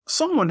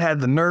someone had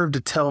the nerve to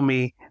tell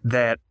me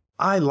that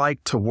I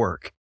like to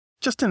work.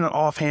 Just in an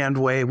offhand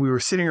way, we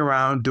were sitting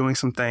around doing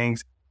some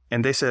things,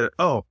 and they said,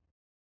 "Oh,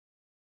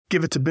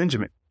 give it to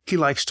Benjamin. He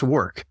likes to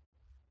work."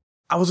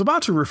 I was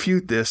about to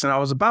refute this, and I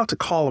was about to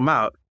call him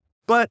out,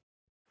 but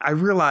I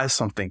realized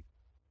something.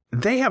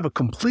 They have a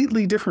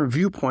completely different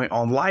viewpoint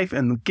on life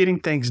and getting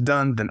things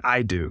done than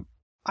I do.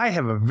 I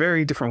have a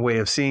very different way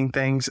of seeing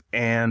things,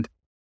 and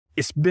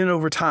it's been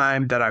over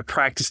time that I've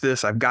practiced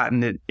this. I've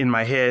gotten it in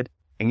my head,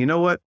 and you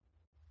know what?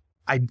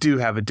 I do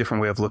have a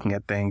different way of looking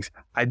at things.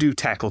 I do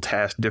tackle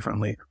tasks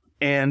differently.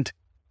 And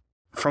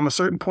from a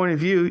certain point of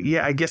view,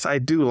 yeah, I guess I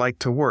do like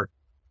to work,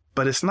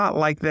 but it's not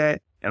like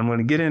that. And I'm going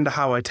to get into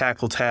how I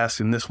tackle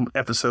tasks in this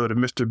episode of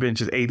Mr.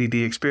 Bench's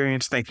ADD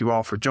Experience. Thank you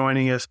all for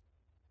joining us.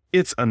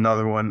 It's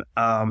another one.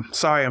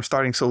 Sorry I'm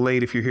starting so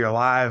late if you're here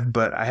live,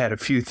 but I had a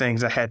few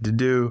things I had to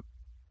do.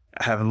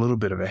 I have a little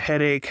bit of a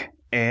headache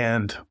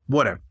and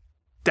whatever.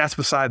 That's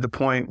beside the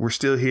point. We're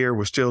still here.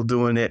 We're still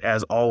doing it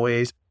as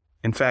always.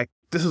 In fact,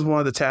 this is one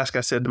of the tasks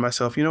I said to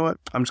myself, you know what?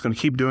 I'm just going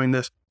to keep doing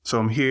this. So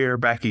I'm here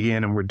back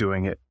again and we're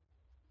doing it.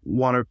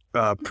 Want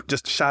to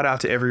just shout out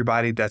to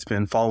everybody that's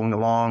been following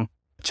along,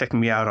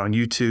 checking me out on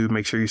YouTube.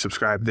 Make sure you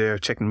subscribe there.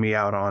 Checking me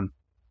out on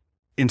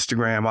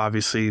Instagram,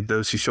 obviously,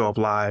 those who show up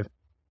live.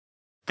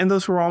 And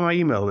those who are on my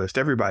email list,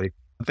 everybody.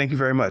 Thank you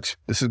very much.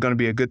 This is going to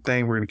be a good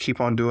thing. We're going to keep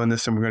on doing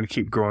this and we're going to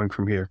keep growing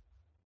from here.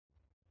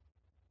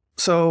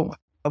 So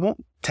I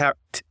won't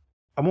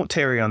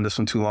tarry on this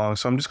one too long.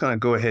 So I'm just going to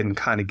go ahead and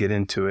kind of get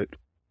into it.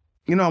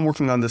 You know, I'm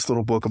working on this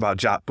little book about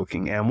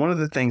Jotbooking. And one of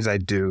the things I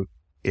do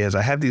is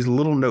I have these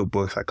little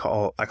notebooks I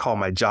call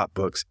my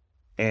Jotbooks.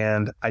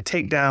 And I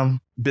take down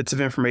bits of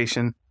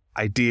information,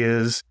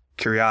 ideas,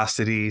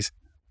 curiosities,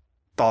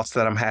 thoughts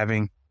that I'm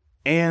having,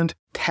 and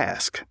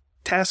tasks.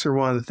 Tasks are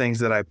one of the things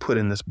that I put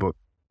in this book.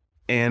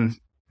 And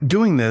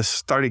doing this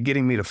started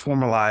getting me to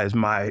formalize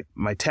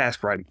my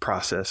task writing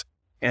process.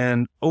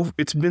 And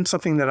it's been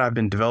something that I've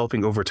been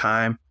developing over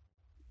time,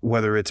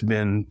 whether it's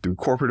been through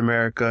corporate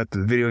America,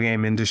 through the video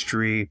game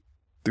industry,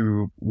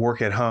 through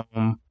work at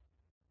home,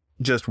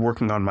 just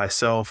working on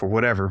myself or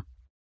whatever.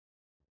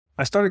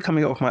 I started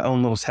coming up with my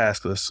own little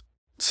task list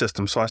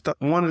system. So I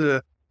wanted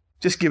to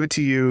just give it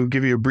to you,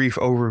 give you a brief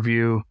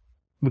overview.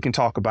 We can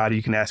talk about it.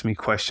 You can ask me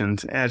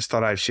questions. And I just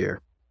thought I'd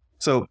share.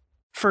 So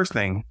first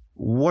thing,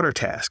 what are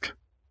tasks?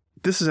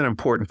 This is an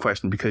important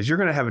question because you're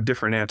going to have a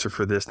different answer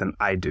for this than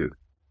I do.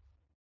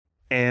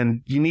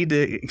 And you need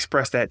to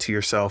express that to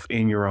yourself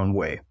in your own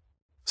way.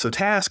 So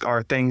tasks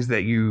are things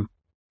that you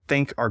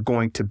think are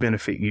going to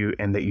benefit you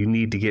and that you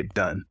need to get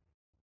done.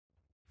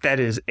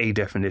 That is a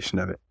definition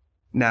of it.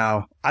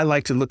 Now, I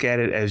like to look at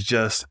it as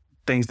just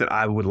things that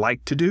I would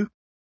like to do,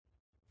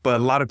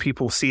 but a lot of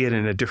people see it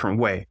in a different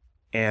way.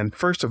 And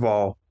first of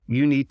all,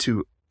 you need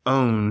to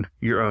own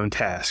your own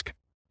task.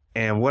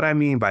 And what I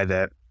mean by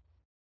that,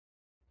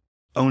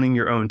 owning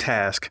your own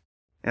task,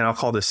 and I'll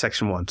call this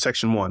section 1.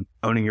 Section 1,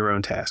 owning your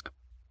own task.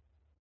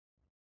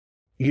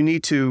 You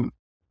need to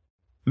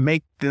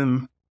make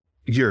them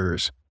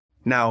yours.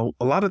 Now,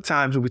 a lot of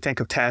times when we think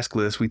of task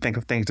lists, we think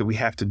of things that we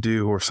have to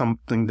do or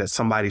something that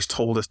somebody's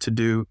told us to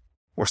do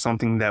or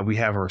something that we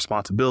have a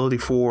responsibility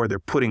for, they're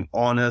putting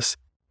on us.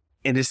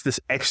 And it's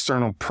this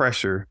external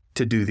pressure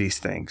to do these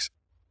things.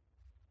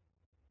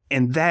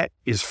 And that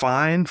is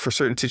fine for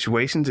certain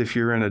situations. If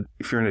you're in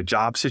a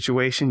job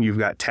situation, you've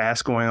got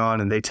tasks going on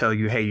and they tell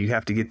you, hey, you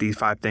have to get these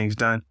 5 things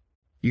done.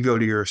 You go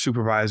to your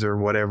supervisor or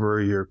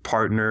whatever, your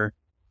partner,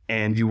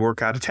 and you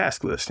work out a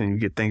task list and you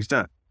get things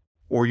done.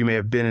 Or you may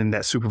have been in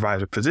that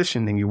supervisor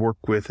position and you work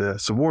with a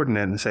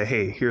subordinate and say,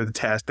 hey, here are the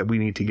tasks that we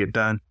need to get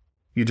done.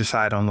 You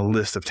decide on the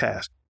list of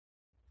tasks.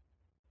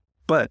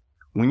 But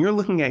when you're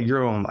looking at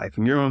your own life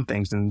and your own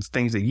things and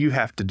things that you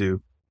have to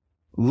do,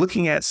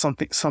 looking at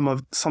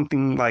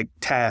something like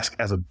task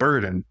as a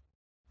burden,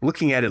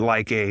 looking at it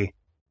like a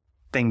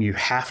thing you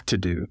have to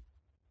do,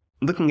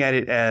 looking at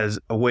it as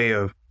a way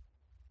of,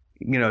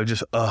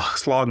 just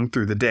slogging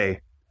through the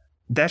day,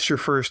 that's your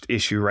first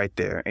issue right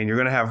there. And you're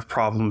going to have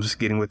problems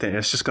getting with it. And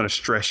it's just going to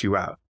stress you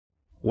out.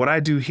 What I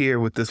do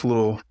here with this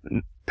little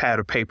pad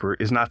of paper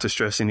is not to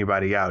stress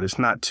anybody out. It's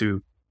not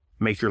to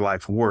make your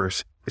life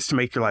worse. It's to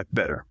make your life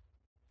better.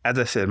 As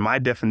I said, my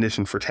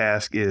definition for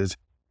task is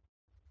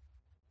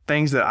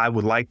things that I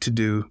would like to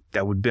do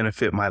that would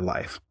benefit my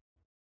life.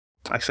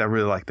 Actually, I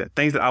really like that.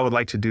 Things that I would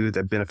like to do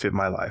that benefit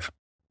my life.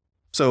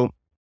 So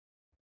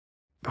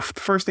the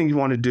first thing you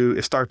want to do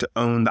is start to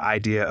own the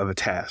idea of a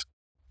task.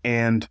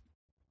 And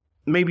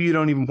maybe you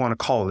don't even want to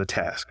call it a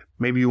task.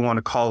 Maybe you want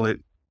to call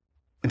it,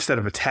 instead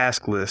of a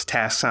task list,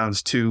 task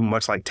sounds too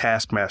much like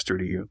taskmaster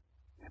to you.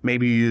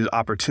 Maybe you use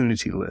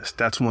opportunity list.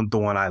 That's the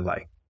one I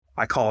like.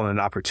 I call it an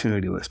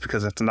opportunity list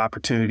because it's an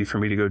opportunity for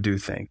me to go do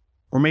things.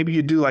 Or maybe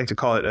you do like to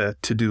call it a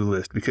to-do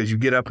list because you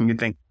get up and you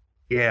think,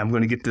 yeah, I'm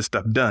going to get this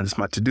stuff done. It's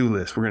my to-do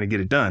list. We're going to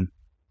get it done.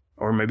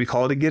 Or maybe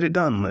call it a get it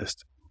done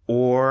list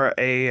or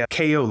a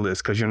KO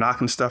list because you're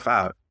knocking stuff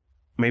out.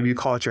 Maybe you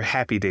call it your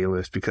happy day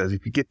list because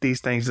if you get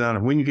these things done or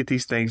when you get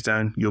these things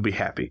done, you'll be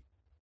happy.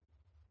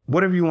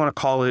 Whatever you want to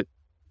call it,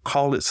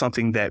 call it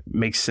something that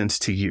makes sense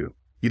to you.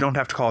 You don't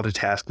have to call it a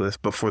task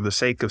list, but for the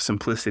sake of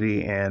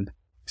simplicity and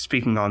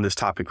speaking on this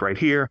topic right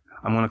here,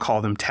 I'm going to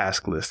call them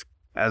task lists.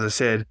 As I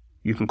said,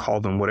 you can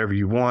call them whatever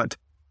you want.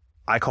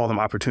 I call them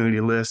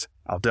opportunity lists.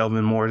 I'll delve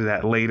in more to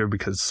that later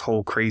because it's a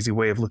whole crazy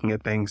way of looking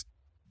at things.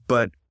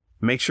 But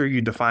make sure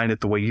you define it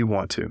the way you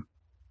want to.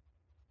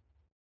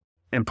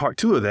 And part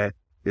two of that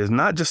is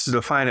not just to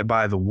define it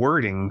by the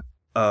wording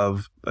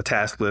of a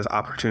task list,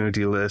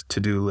 opportunity list,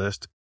 to-do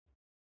list,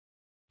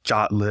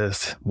 jot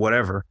list,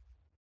 whatever.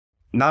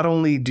 Not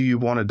only do you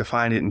want to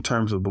define it in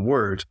terms of the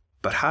words,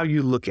 but how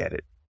you look at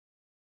it.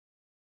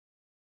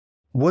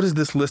 What is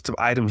this list of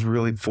items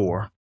really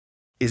for?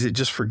 Is it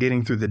just for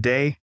getting through the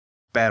day?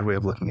 Bad way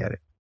of looking at it.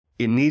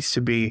 It needs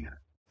to be,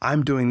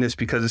 I'm doing this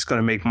because it's going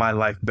to make my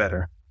life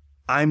better.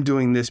 I'm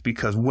doing this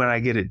because when I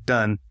get it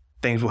done,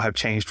 things will have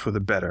changed for the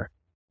better.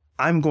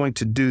 I'm going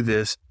to do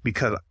this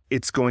because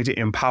it's going to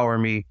empower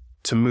me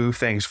to move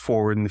things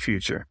forward in the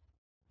future.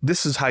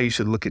 This is how you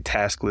should look at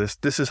task lists.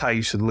 This is how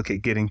you should look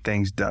at getting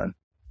things done.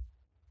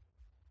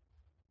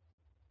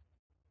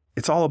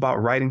 It's all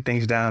about writing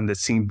things down that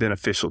seem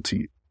beneficial to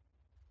you.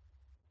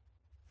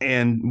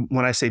 And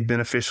when I say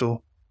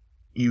beneficial,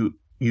 you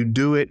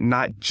do it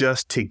not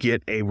just to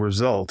get a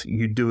result.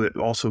 You do it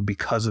also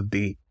because of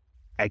the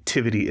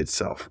activity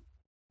itself.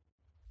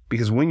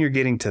 Because when you're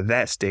getting to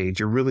that stage,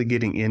 you're really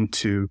getting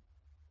into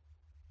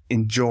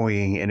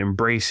enjoying and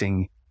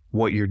embracing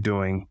what you're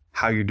doing,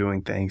 how you're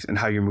doing things, and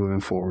how you're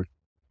moving forward.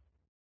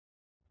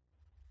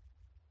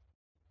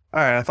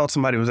 All right, I thought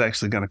somebody was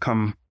actually going to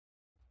come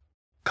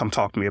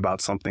talk to me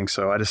about something,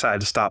 so I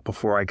decided to stop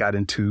before I got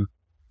into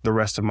the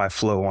rest of my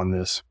flow on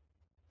this.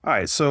 All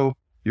right, so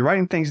you're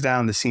writing things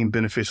down that seem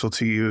beneficial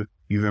to you.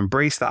 You've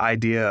embraced the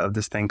idea of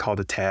this thing called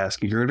a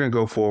task. You're going to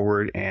go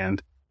forward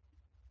and,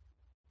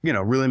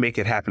 really make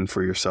it happen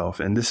for yourself.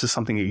 And this is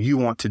something that you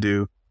want to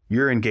do,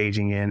 you're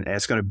engaging in, and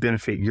it's going to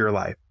benefit your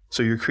life.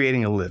 So you're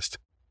creating a list.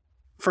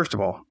 First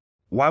of all,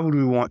 why would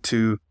we want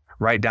to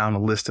write down a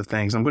list of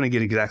things? I'm going to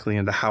get exactly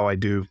into how I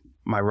do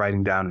my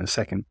writing down in a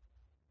second.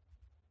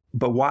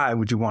 But why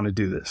would you want to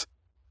do this?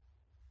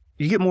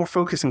 You get more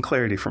focus and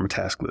clarity from a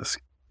task list.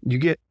 You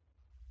get,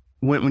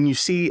 when you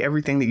see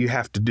everything that you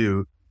have to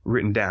do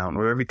written down,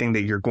 or everything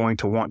that you're going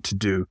to want to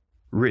do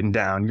written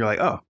down, you're like,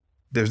 oh,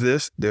 there's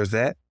this, there's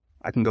that.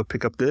 I can go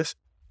pick up this.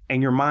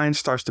 And your mind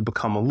starts to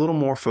become a little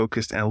more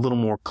focused and a little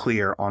more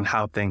clear on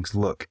how things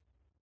look.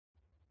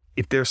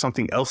 If there's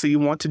something else that you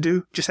want to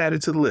do, just add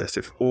it to the list.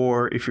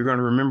 Or if you're going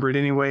to remember it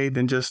anyway,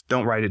 then just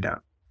don't write it down.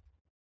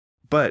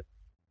 But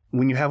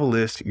when you have a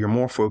list, you're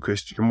more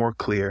focused, you're more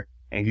clear,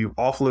 and you've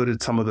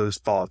offloaded some of those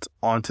thoughts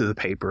onto the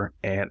paper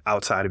and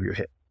outside of your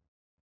head.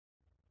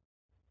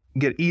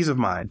 Get ease of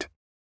mind.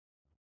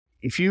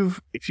 If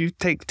you've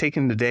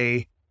taken the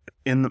day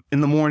in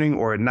the morning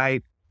or at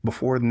night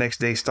before the next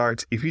day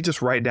starts, if you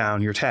just write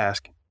down your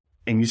task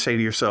and you say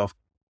to yourself,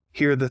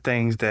 here are the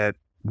things that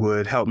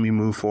would help me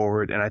move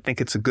forward, and I think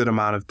it's a good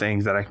amount of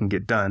things that I can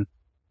get done,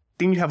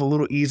 then you have a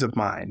little ease of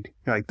mind.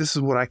 You're like, this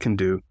is what I can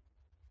do.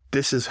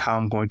 This is how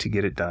I'm going to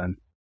get it done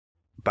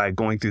by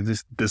going through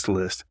this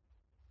list.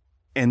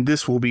 And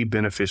this will be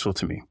beneficial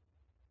to me.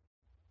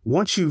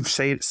 Once you've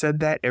said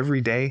that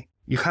every day,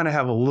 you kind of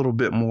have a little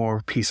bit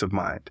more peace of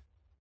mind.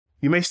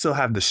 You may still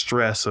have the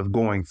stress of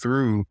going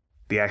through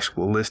the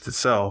actual list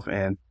itself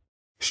and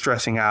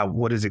stressing out,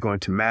 what is it going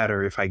to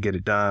matter if I get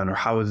it done, or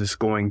how is this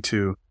going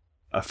to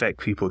affect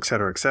people, et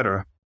cetera, et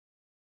cetera.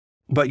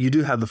 But you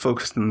do have the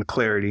focus and the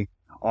clarity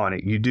on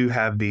it. You do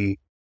have the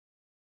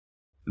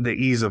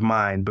ease of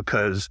mind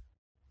because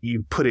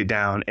you put it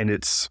down and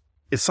it's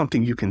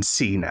something you can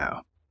see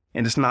now.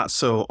 And it's not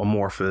so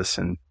amorphous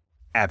and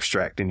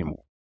abstract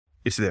anymore.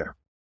 It's there.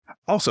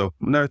 Also,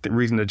 another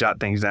reason to jot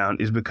things down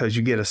is because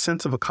you get a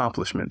sense of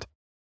accomplishment.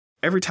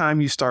 Every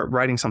time you start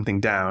writing something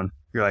down,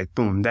 you're like,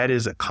 boom, that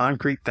is a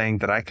concrete thing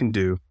that I can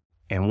do.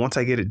 And once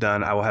I get it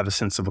done, I will have a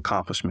sense of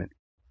accomplishment.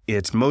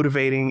 It's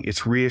motivating,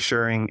 it's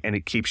reassuring, and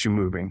it keeps you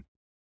moving.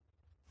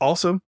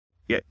 Also,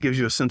 it gives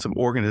you a sense of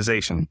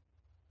organization.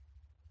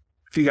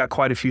 If you got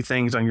quite a few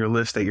things on your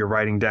list that you're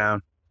writing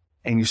down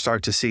and you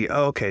start to see,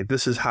 oh, okay,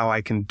 this is how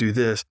I can do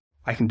this.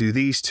 I can do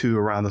these two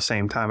around the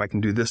same time. I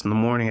can do this in the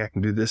morning. I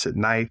can do this at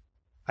night.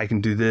 I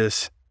can do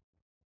this.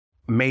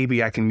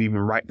 Maybe I can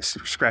even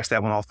scratch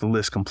that one off the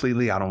list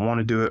completely. I don't want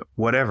to do it,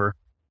 whatever.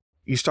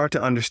 You start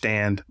to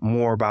understand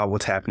more about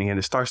what's happening and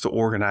it starts to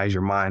organize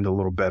your mind a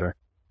little better.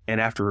 And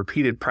after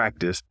repeated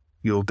practice,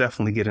 you'll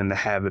definitely get in the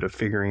habit of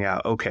figuring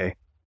out, okay,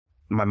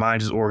 my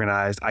mind is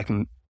organized. I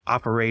can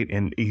operate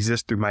and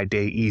exist through my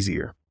day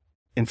easier.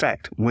 In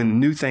fact, when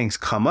new things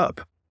come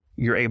up,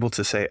 you're able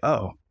to say,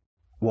 oh,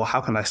 well,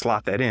 how can I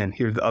slot that in?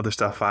 Here's the other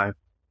stuff I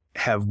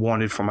have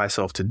wanted for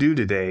myself to do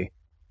today,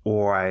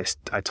 or I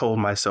told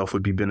myself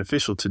would be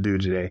beneficial to do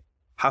today.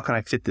 How can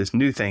I fit this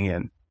new thing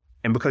in?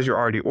 And because you're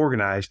already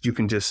organized, you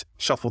can just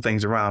shuffle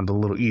things around a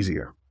little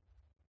easier.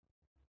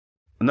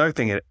 Another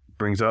thing it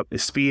brings up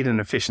is speed and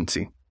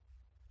efficiency.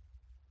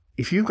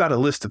 If you've got a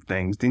list of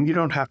things, then you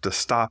don't have to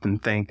stop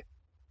and think,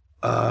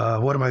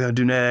 what am I going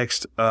to do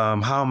next?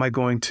 How am I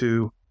going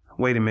to,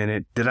 wait a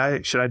minute,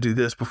 should I do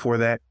this before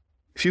that?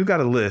 If you've got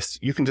a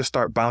list, you can just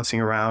start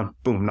bouncing around,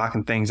 boom,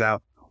 knocking things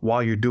out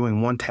while you're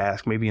doing one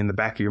task. Maybe in the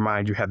back of your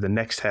mind, you have the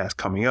next task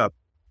coming up,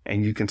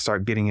 and you can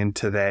start getting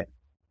into that,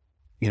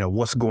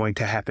 what's going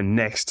to happen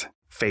next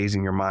phase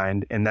in your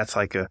mind. And that's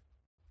like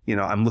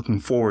I'm looking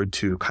forward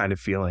to kind of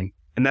feeling.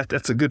 And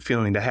that's a good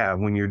feeling to have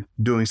when you're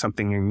doing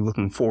something and you're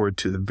looking forward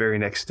to the very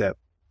next step.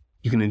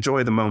 You can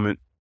enjoy the moment.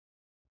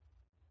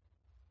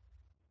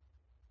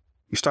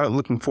 You start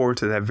looking forward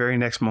to that very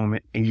next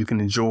moment, and you can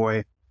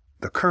enjoy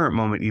the current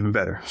moment even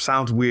better.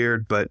 Sounds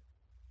weird, but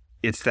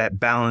it's that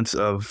balance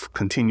of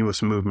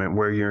continuous movement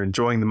where you're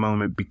enjoying the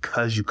moment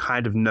because you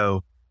kind of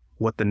know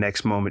what the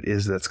next moment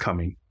is that's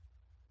coming.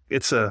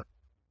 It's a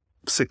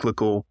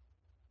cyclical,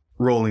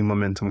 rolling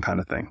momentum kind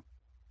of thing.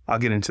 I'll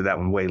get into that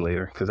one way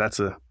later because that's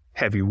a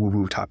heavy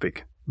woo-woo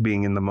topic,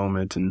 being in the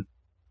moment and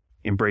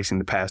embracing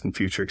the past and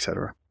future,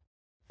 etc.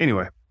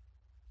 Anyway,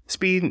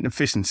 speed and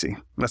efficiency.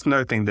 That's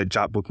another thing that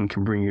Jotbooking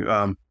can bring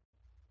you.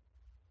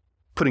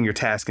 Putting your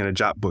task in a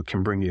Jotbook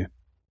can bring you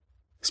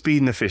speed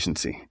and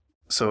efficiency.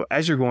 So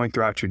as you're going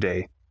throughout your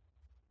day,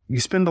 you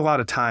spend a lot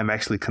of time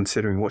actually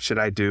considering, what should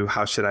I do?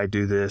 How should I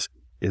do this?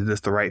 Is this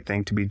the right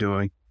thing to be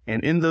doing?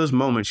 And in those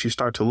moments, you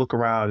start to look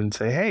around and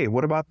say, hey,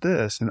 what about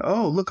this? And,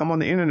 oh, look, I'm on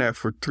the internet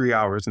for 3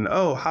 hours. And,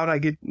 oh, how'd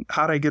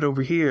I get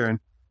over here? And,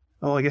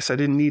 oh, I guess I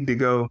didn't need to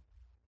go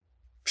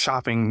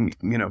shopping,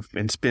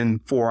 and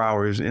spend 4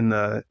 hours in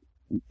the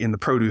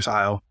produce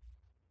aisle.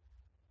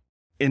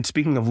 And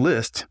speaking of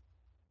lists,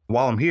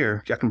 while I'm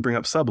here, I can bring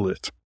up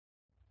sublists.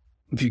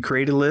 If you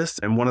create a list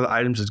and one of the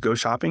items is go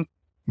shopping,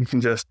 you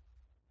can just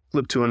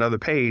flip to another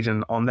page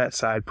and on that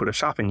side, put a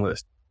shopping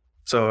list.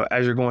 So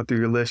as you're going through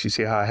your list, you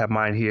see how I have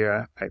mine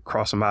here. I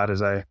cross them out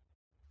as I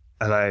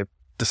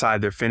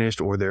decide they're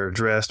finished or they're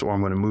addressed or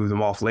I'm going to move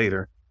them off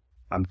later.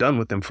 I'm done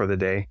with them for the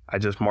day. I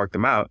just mark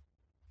them out.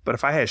 But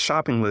if I had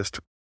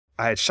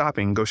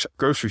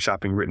grocery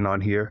shopping written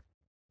on here,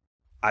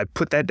 I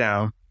put that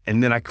down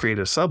and then I create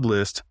a sub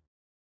list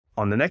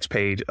on the next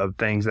page of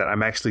things that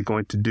I'm actually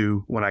going to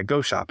do when I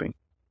go shopping.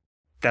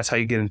 That's how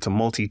you get into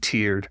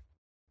multi-tiered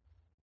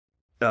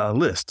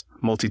list,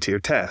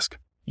 multi-tiered task.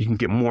 You can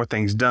get more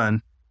things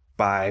done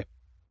by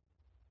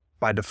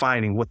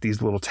defining what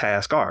these little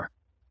tasks are.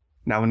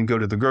 Now, when you go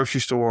to the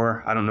grocery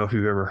store, I don't know if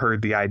you've ever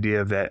heard the idea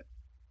of that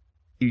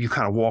you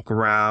kind of walk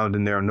around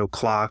and there are no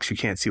clocks. You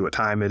can't see what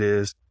time it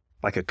is.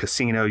 Like a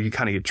casino, you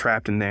kind of get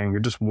trapped in there and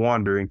you're just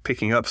wandering,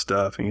 picking up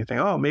stuff. And you think,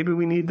 oh, maybe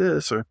we need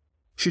this, or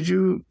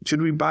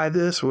should we buy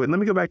this? Or let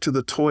me go back to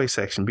the toy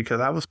section, because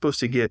I was supposed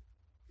to get,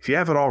 if you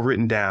have it all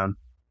written down,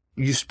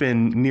 you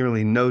spend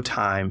nearly no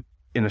time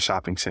in a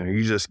shopping center.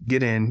 You just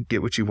get in,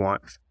 get what you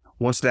want.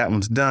 Once that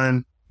one's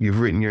done, you've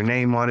written your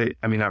name on it.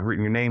 I mean, not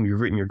written your name, you've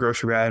written your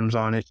grocery items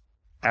on it.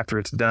 After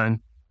it's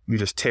done, you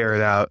just tear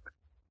it out,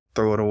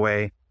 throw it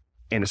away,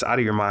 and it's out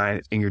of your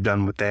mind, and you're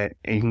done with that,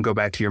 and you can go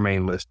back to your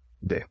main list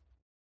today.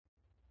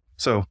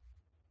 So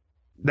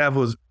that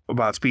was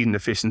about speed and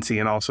efficiency,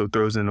 and also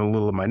throws in a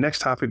little of my next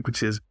topic,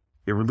 which is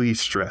it relieves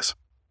stress.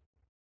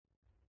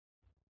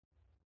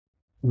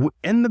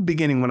 In the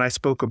beginning, when I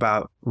spoke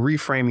about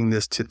reframing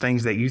this to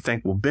things that you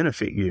think will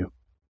benefit you,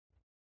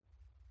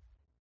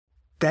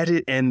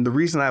 and the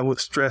reason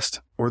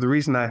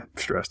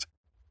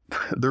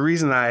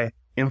I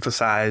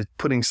emphasized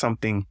putting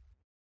something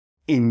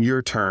in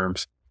your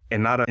terms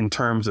and not in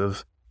terms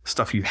of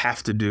stuff you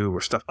have to do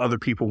or stuff other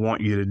people want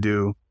you to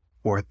do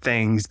or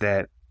things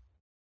that,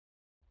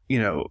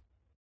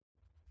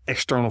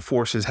 external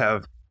forces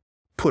have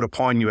put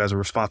upon you as a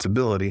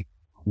responsibility.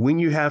 When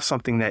you have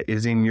something that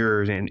is in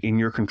yours and in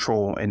your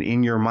control and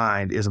in your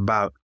mind is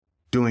about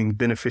doing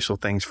beneficial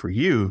things for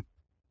you,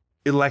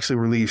 it'll actually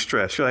relieve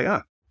stress. You're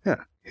like,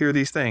 here are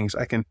these things.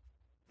 I don't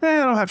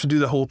have to do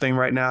the whole thing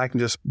right now. I can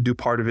just do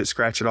part of it,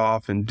 scratch it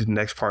off, and do the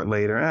next part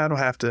later. I don't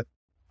have to.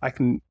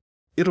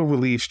 It'll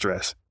relieve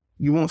stress.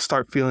 You won't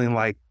start feeling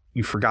like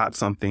you forgot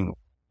something,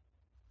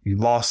 you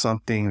lost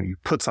something, or you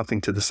put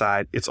something to the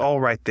side. It's all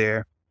right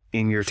there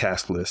in your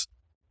task list.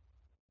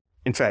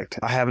 In fact,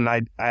 I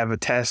have a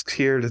task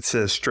here that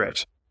says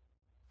stretch.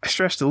 I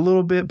stretched a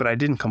little bit, but I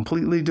didn't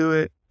completely do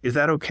it. Is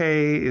that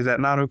okay? Is that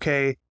not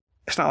okay?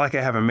 It's not like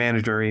I have a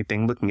manager or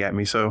anything looking at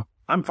me, so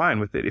I'm fine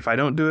with it. If I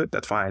don't do it,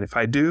 that's fine. If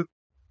I do,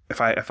 if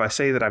I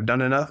say that I've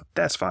done enough,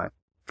 that's fine.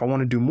 If I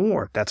want to do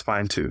more, that's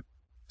fine too.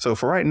 So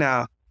for right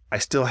now, I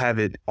still have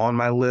it on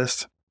my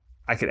list.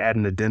 I could add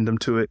an addendum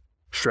to it,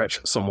 stretch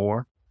some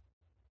more,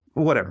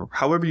 whatever.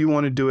 However you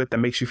want to do it that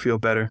makes you feel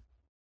better,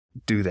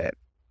 do that.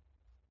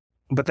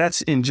 But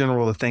that's in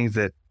general the things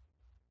that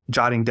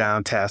jotting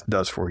down tasks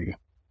does for you.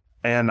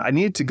 And I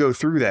need to go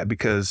through that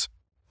because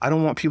I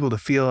don't want people to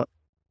feel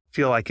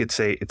like it's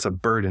a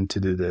burden to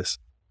do this.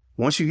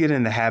 Once you get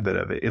in the habit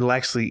of it, it'll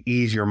actually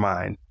ease your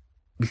mind,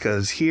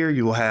 because here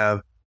you will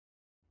have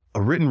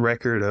a written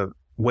record of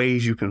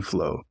ways you can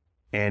flow.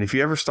 And if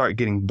you ever start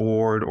getting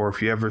bored, or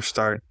if you ever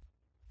start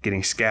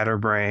getting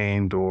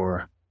scatterbrained,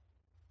 or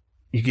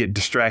you get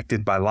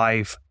distracted by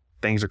life,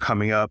 things are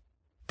coming up,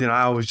 then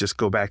I always just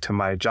go back to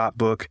my job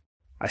book.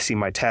 I see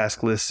my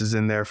task list is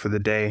in there for the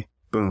day.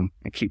 Boom,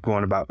 and keep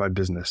going about my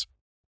business.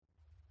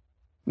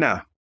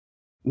 Now,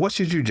 what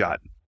should you jot?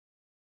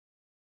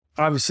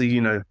 Obviously,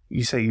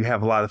 you say you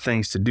have a lot of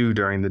things to do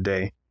during the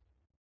day,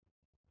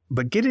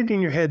 but get it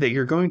in your head that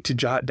you're going to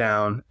jot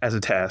down as a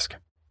task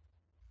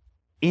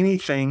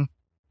anything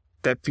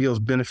that feels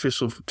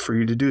beneficial for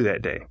you to do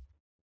that day.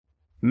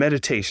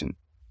 Meditation,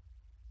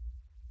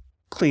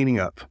 cleaning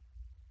up,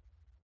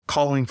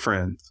 calling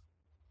friends,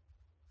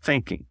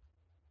 thinking,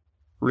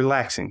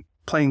 relaxing,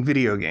 playing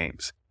video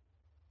games.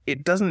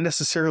 It doesn't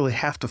necessarily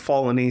have to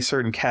fall in any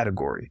certain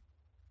category.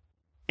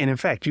 And in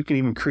fact, you can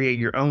even create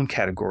your own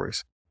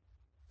categories.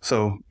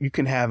 So you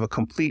can have a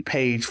complete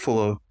page full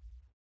of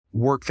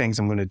work things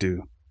I'm going to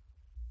do,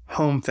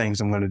 home things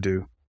I'm going to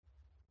do,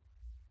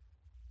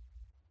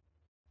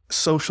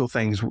 social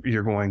things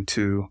you're going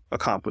to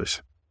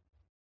accomplish.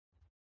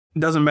 It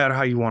doesn't matter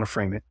how you want to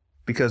frame it,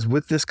 because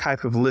with this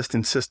type of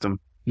listing system,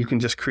 you can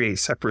just create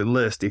separate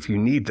lists if you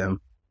need them.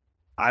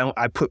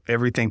 I put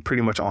everything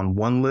pretty much on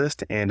one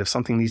list, and if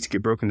something needs to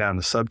get broken down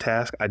to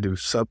subtask, I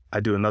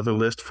do another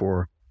list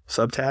for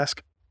subtask.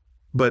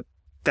 But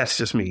that's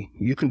just me.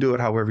 You can do it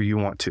however you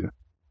want to.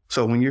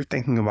 So when you're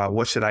thinking about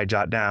what should I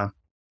jot down,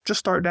 just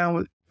start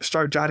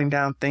jotting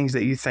down things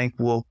that you think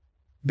will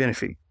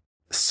benefit.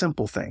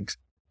 Simple things.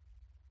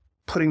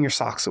 Putting your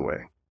socks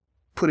away,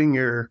 putting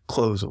your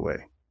clothes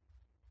away,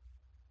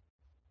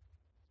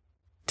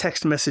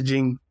 text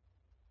messaging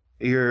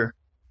your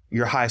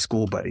high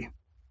school buddy,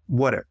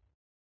 whatever.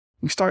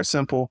 You start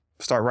simple,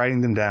 start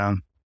writing them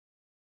down,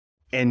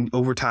 and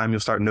over time you'll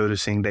start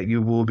noticing that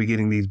you will be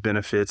getting these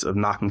benefits of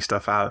knocking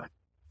stuff out,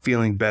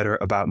 feeling better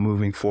about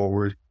moving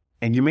forward.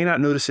 And you may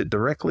not notice it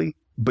directly,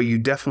 but you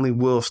definitely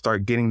will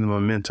start getting the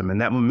momentum, and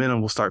that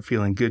momentum will start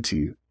feeling good to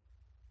you.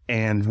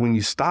 And when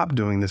you stop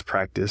doing this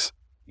practice,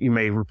 you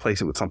may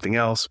replace it with something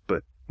else,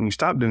 but when you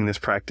stop doing this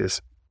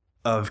practice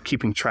of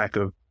keeping track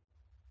of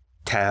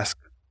tasks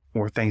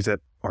or things that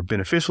are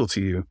beneficial to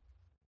you,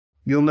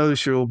 you'll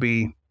notice you'll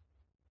be,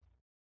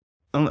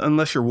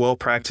 unless you're well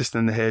practiced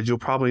in the head, you'll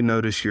probably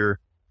notice you're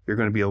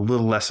going to be a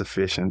little less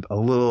efficient, a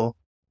little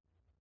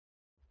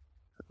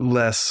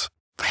less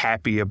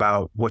happy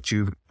about what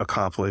you've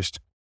accomplished,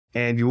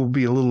 and you will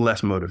be a little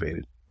less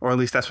motivated. Or at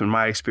least that's been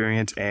my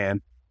experience.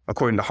 And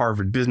according to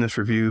Harvard Business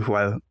Review, who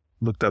I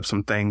looked up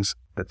some things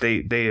that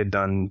they had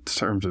done in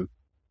terms of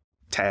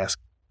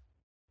tasks,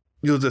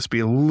 you'll just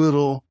be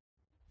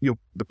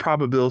the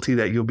probability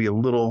that you'll be a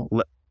little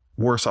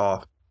worse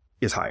off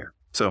is higher.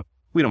 So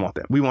we don't want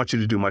that. We want you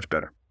to do much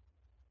better.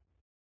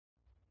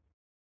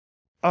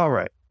 All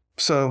right.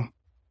 So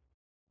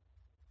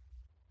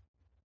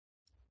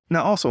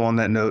now also on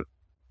that note,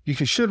 you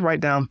should write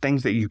down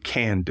things that you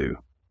can do.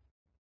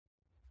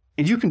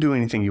 And you can do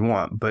anything you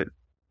want, but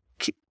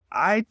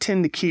I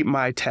tend to keep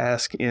my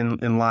task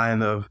in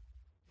line of,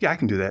 yeah, I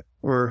can do that,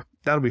 or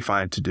that'll be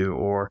fine to do,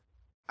 or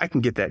I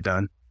can get that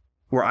done,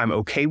 where I'm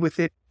okay with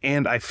it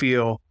and I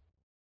feel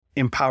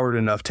empowered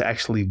enough to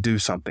actually do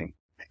something.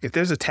 If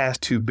there's a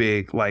task too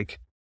big, like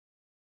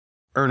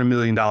earn $1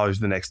 million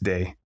the next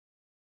day,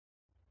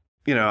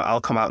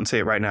 I'll come out and say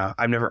it right now.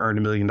 I've never earned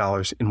 $1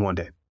 million in one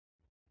day.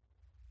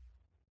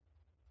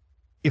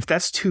 If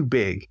that's too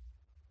big,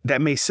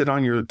 that may sit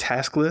on your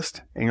task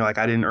list and you're like,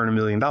 I didn't earn $1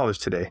 million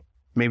today.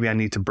 Maybe I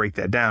need to break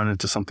that down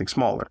into something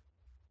smaller.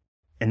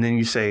 And then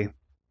you say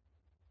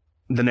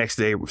the next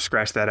day,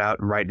 scratch that out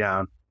and write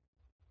down,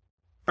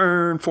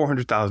 earn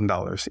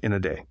 $400,000 in a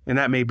day. And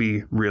that may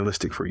be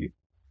realistic for you.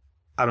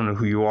 I don't know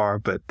who you are,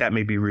 but that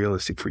may be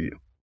realistic for you.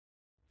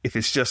 If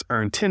it's just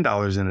earn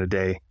 $10 in a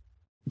day,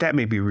 that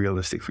may be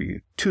realistic for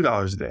you.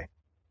 $2 a day.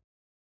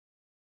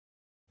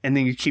 And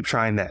then you keep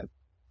trying that.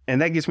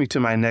 And that gets me to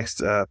my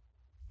next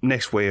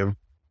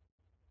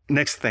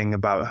thing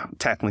about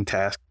tackling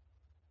tasks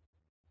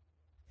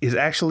is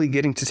actually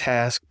getting to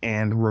task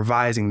and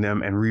revising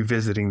them and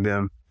revisiting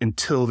them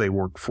until they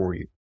work for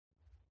you.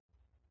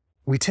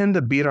 We tend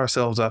to beat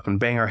ourselves up and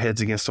bang our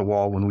heads against a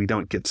wall when we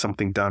don't get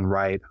something done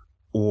right,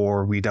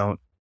 or we don't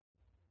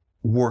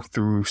work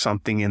through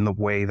something in the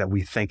way that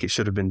we think it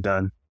should have been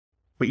done.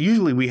 But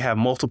usually we have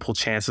multiple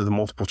chances and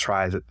multiple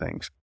tries at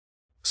things.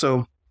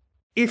 So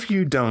if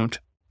your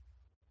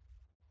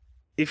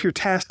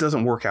task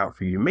doesn't work out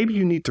for you, maybe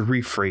you need to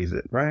rephrase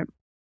it, right?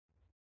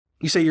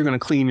 You say you're going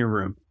to clean your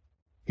room.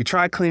 You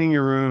try cleaning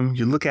your room,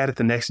 you look at it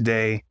the next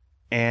day,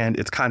 and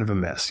it's kind of a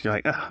mess. You're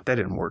like, that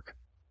didn't work.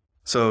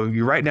 So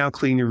you write down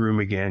clean your room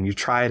again, you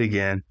try it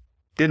again,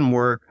 didn't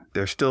work.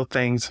 There's still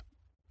things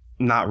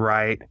not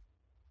right.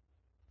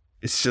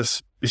 It's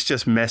just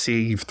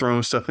messy. You've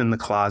thrown stuff in the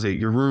closet.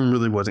 Your room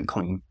really wasn't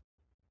clean.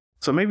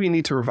 So maybe you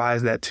need to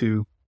revise that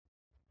to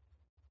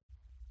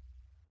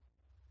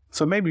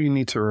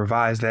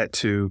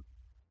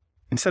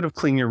instead of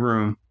clean your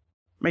room,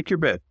 make your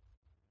bed.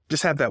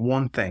 Just have that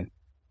one thing.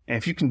 And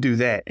if you can do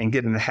that and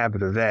get in the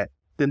habit of that,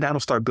 then that'll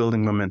start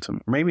building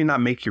momentum. Maybe not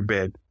make your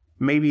bed.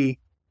 Maybe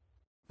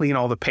clean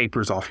all the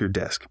papers off your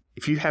desk.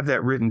 If you have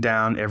that written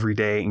down every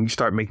day and you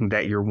start making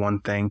that your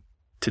one thing,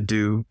 to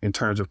do in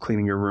terms of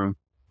cleaning your room,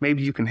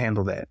 maybe you can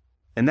handle that.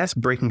 And that's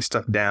breaking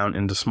stuff down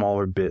into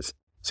smaller bits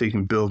so you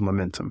can build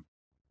momentum.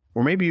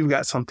 Or maybe you've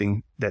got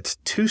something that's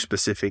too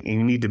specific and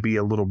you need to be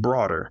a little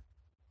broader.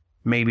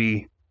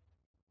 Maybe,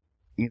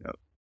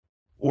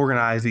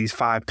 organize these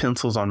 5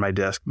 pencils on my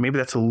desk. Maybe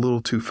that's a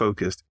little too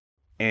focused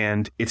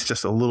and it's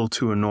just a little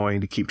too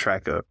annoying to keep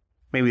track of.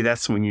 Maybe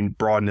that's when you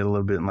broaden it a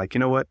little bit and like, you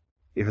know what?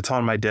 If it's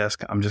on my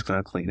desk, I'm just going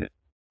to clean it.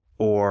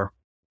 Or,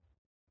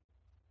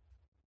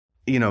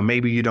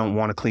 maybe you don't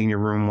want to clean your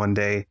room one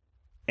day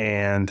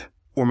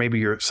or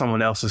maybe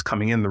someone else is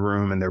coming in the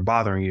room and they're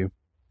bothering you.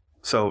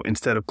 So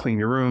instead of clean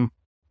your room,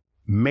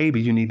 maybe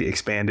you need to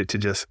expand it to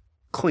just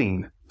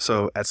clean.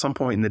 So at some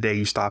point in the day,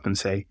 you stop and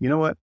say, you know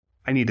what?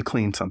 I need to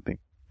clean something.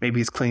 Maybe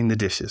it's cleaning the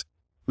dishes.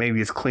 Maybe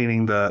it's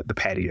cleaning the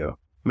patio.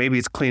 Maybe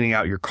it's cleaning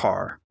out your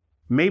car.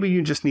 Maybe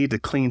you just need to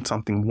clean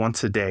something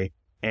once a day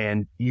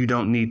and you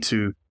don't need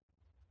to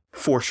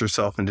force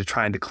yourself into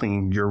trying to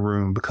clean your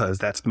room because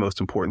that's the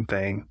most important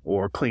thing,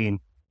 or clean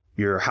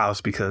your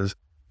house because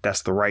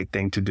that's the right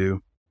thing to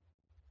do.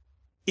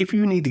 If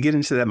you need to get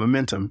into that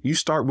momentum, you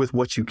start with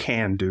what you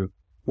can do,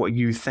 what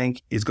you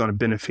think is going to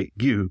benefit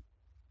you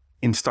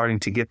in starting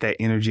to get that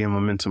energy and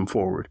momentum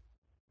forward.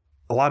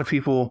 A lot of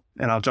people,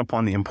 and I'll jump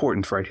on the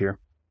importance right here.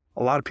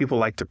 A lot of people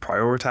like to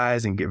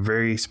prioritize and get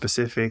very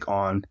specific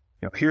on,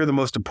 here are the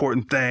most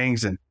important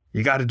things and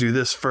you got to do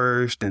this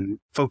first and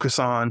focus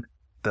on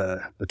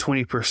the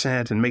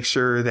 20% and make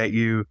sure that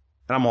and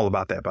I'm all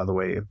about that, by the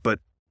way, but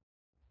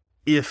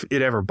if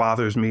it ever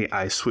bothers me,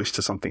 I switch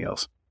to something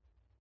else.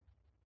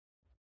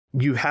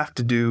 You have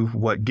to do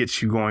what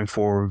gets you going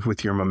forward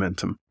with your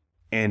momentum.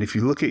 And if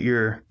you look at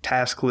your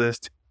task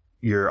list,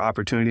 your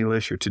opportunity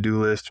list, your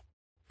to-do list,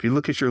 if you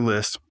look at your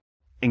list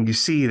and you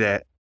see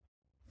that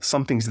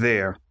something's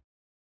there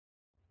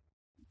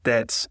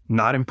that's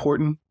not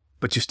important,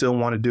 but you still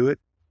want to do it,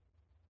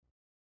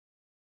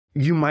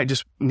 you might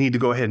just need to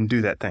go ahead and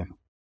do that thing.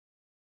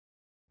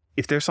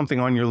 If there's something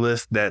on your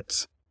list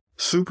that's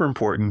super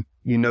important,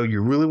 you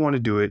really want to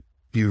do it,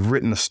 you've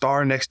written a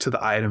star next to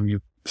the item,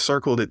 you've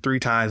circled it 3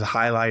 times,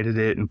 highlighted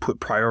it, and put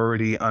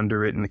priority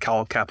under it in the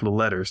capital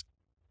letters,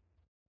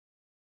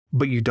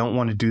 but you don't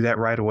want to do that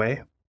right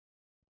away,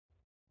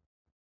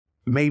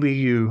 maybe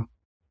you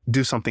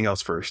do something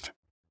else first.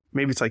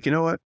 Maybe it's like, you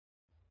know what?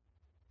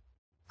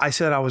 I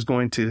said I was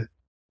going to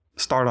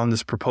start on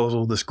this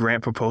proposal, this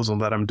grant proposal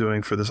that I'm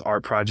doing for this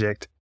art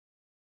project.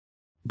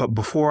 But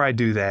before I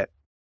do that,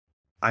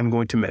 I'm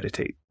going to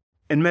meditate.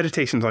 And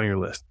meditation's on your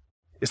list.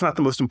 It's not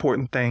the most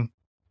important thing,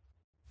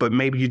 but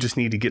maybe you just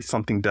need to get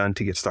something done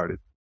to get started.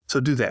 So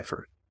do that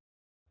first.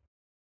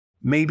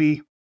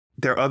 Maybe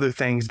there are other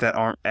things that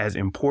aren't as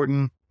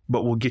important,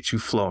 but will get you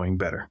flowing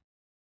better.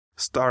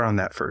 Start on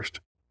that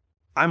first.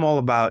 I'm all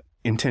about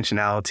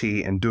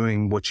intentionality and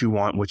doing what you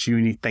want, what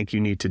you think you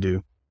need to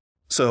do.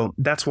 So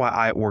that's why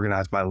I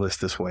organize my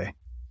list this way.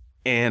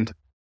 And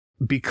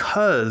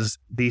because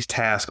these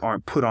tasks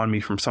aren't put on me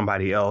from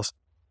somebody else,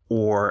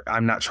 or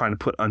I'm not trying to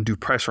put undue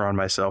pressure on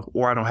myself,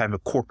 or I don't have a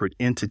corporate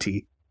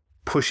entity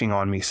pushing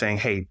on me saying,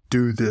 hey,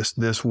 do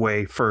this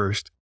way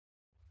first,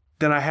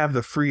 then I have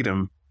the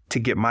freedom to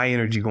get my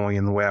energy going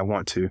in the way I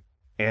want to.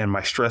 And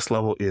my stress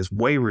level is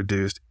way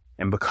reduced.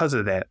 And because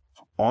of that,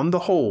 on the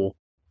whole,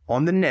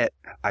 on the net,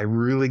 I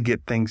really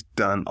get things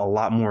done a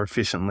lot more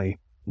efficiently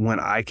when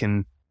I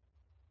can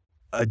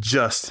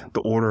adjust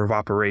the order of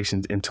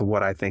operations into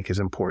what I think is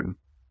important.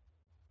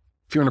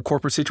 If you're in a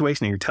corporate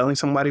situation and you're telling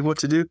somebody what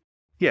to do,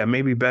 yeah,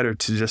 maybe better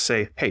to just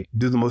say, hey,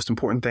 do the most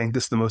important thing.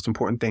 This is the most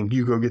important thing.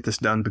 You go get this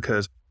done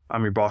because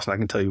I'm your boss and I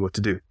can tell you what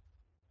to do.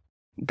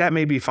 That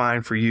may be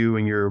fine for you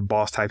in your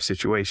boss type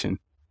situation,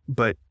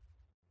 but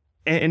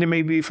and it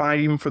may be fine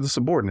even for the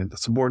subordinate. The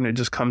subordinate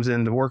just comes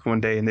into work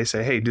one day and they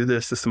say, hey, do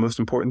this. This is the most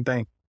important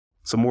thing.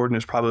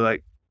 Subordinate's probably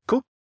like,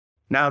 cool.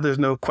 Now there's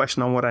no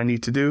question on what I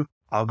need to do.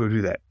 I'll go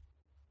do that.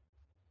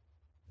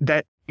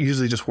 That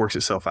usually just works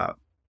itself out.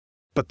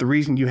 But the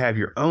reason you have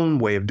your own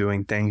way of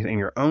doing things and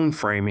your own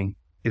framing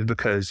is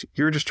because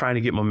you're just trying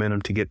to get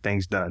momentum to get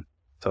things done.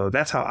 So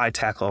that's how I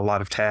tackle a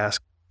lot of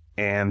tasks.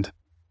 And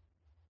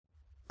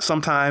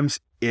sometimes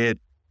it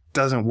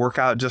doesn't work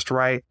out just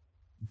right,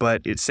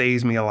 but it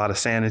saves me a lot of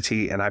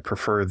sanity, and I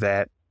prefer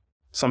that.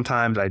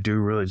 Sometimes I do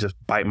really just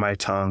bite my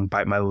tongue,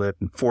 bite my lip,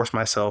 and force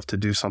myself to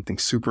do something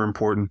super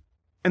important,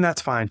 and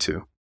that's fine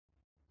too.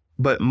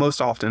 But most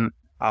often,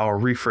 I'll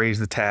rephrase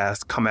the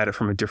task, come at it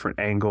from a different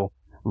angle,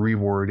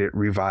 reword it,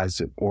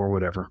 revise it, or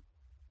whatever.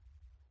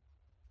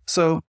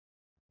 So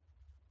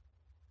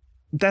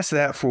that's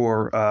that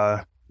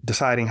for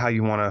deciding how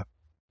you want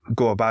to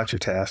go about your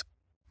task.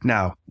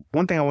 Now,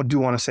 one thing I do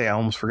want to say, I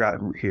almost forgot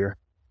here,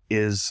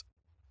 is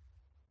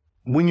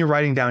when you're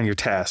writing down your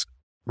task,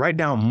 write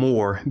down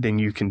more than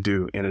you can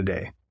do in a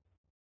day.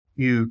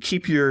 You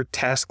keep your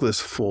task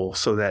list full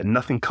so that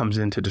nothing comes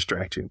in to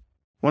distract you.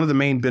 One of the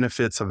main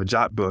benefits of a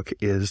Jotbook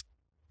is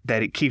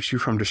that it keeps you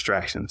from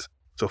distractions.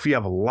 So if you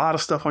have a lot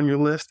of stuff on your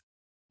list,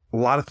 a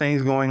lot of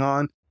things going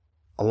on,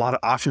 a lot of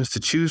options to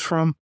choose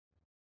from,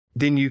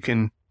 then you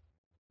can,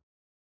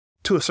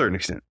 to a certain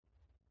extent,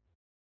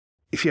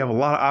 if you have a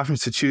lot of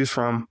options to choose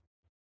from,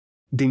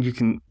 then you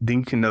can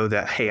know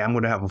that, hey, I'm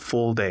going to have a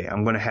full day.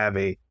 I'm going to have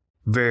a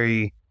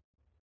very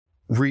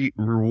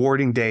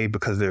rewarding day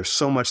because there's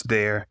so much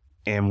there.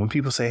 And when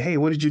people say, hey,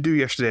 what did you do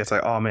yesterday? It's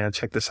like, oh man,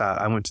 check this out.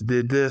 I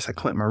did this. I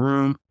cleaned my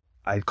room.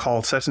 I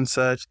called such and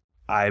such.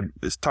 I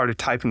started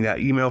typing that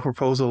email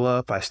proposal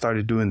up. I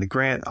started doing the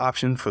grant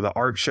option for the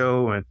art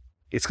show, and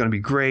it's going to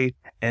be great.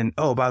 And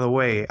oh, by the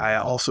way, I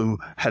also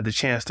had the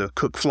chance to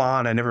cook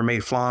flan. I never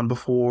made flan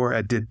before.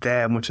 I did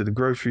that, went to the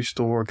grocery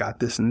store, got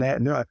this and that.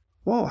 And they're like,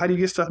 whoa, how do you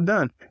get stuff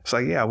done? It's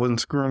like, yeah, I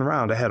wasn't screwing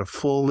around. I had a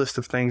full list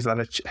of things that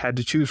I had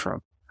to choose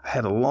from. I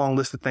had a long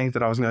list of things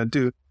that I was going to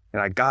do,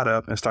 and I got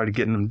up and started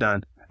getting them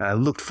done. And I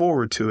looked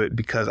forward to it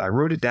because I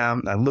wrote it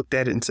down. I looked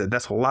at it and said,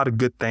 that's a lot of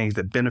good things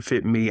that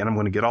benefit me, and I'm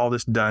going to get all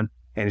this done.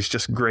 And it's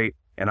just great.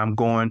 And I'm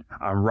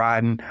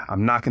riding,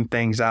 I'm knocking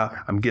things out.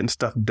 I'm getting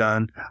stuff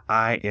done.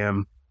 I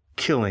am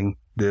killing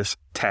this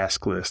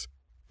task list.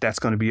 That's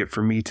going to be it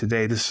for me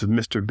today. This is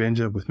Mr.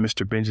 Benja with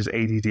Mr. Benja's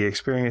ADD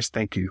Experience.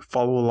 Thank you.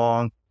 Follow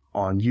along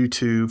on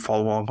YouTube.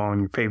 Follow along on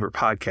your favorite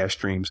podcast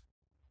streams.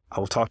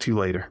 I will talk to you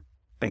later.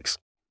 Thanks.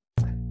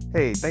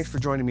 Hey, thanks for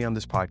joining me on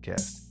this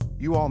podcast.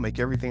 You all make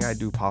everything I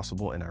do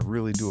possible, and I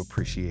really do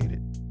appreciate it.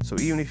 So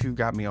even if you've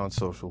got me on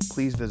social,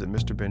 please visit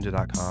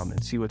MrBenja.com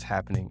and see what's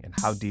happening and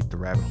how deep the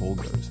rabbit hole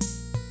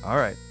goes. All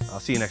right, I'll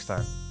see you next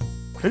time.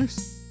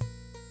 Peace.